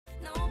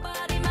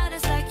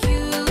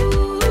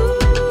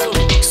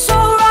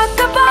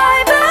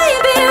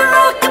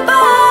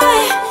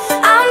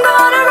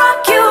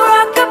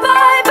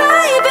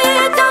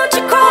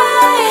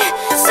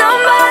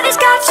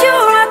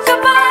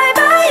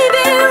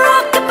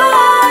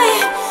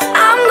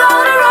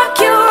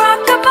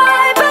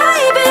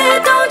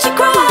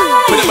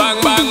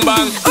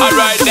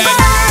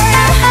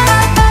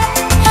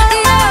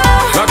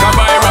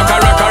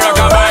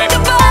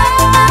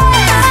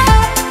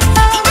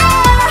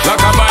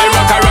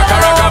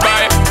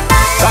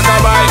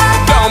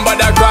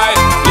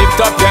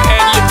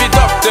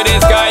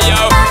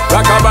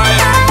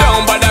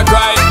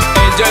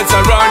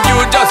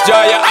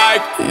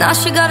Now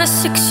she got a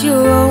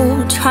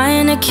 6-year-old,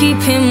 trying to keep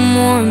him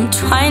warm,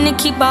 trying to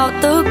keep out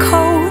the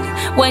cold.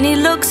 When he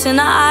looks in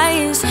her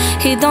eyes,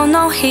 he don't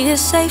know he is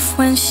safe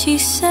when she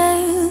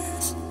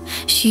says,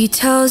 she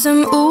tells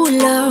him, ooh,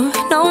 love,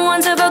 no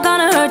one's ever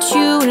gonna hurt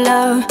you,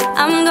 love.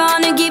 I'm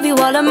gonna give you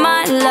all of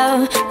my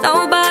love.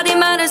 Nobody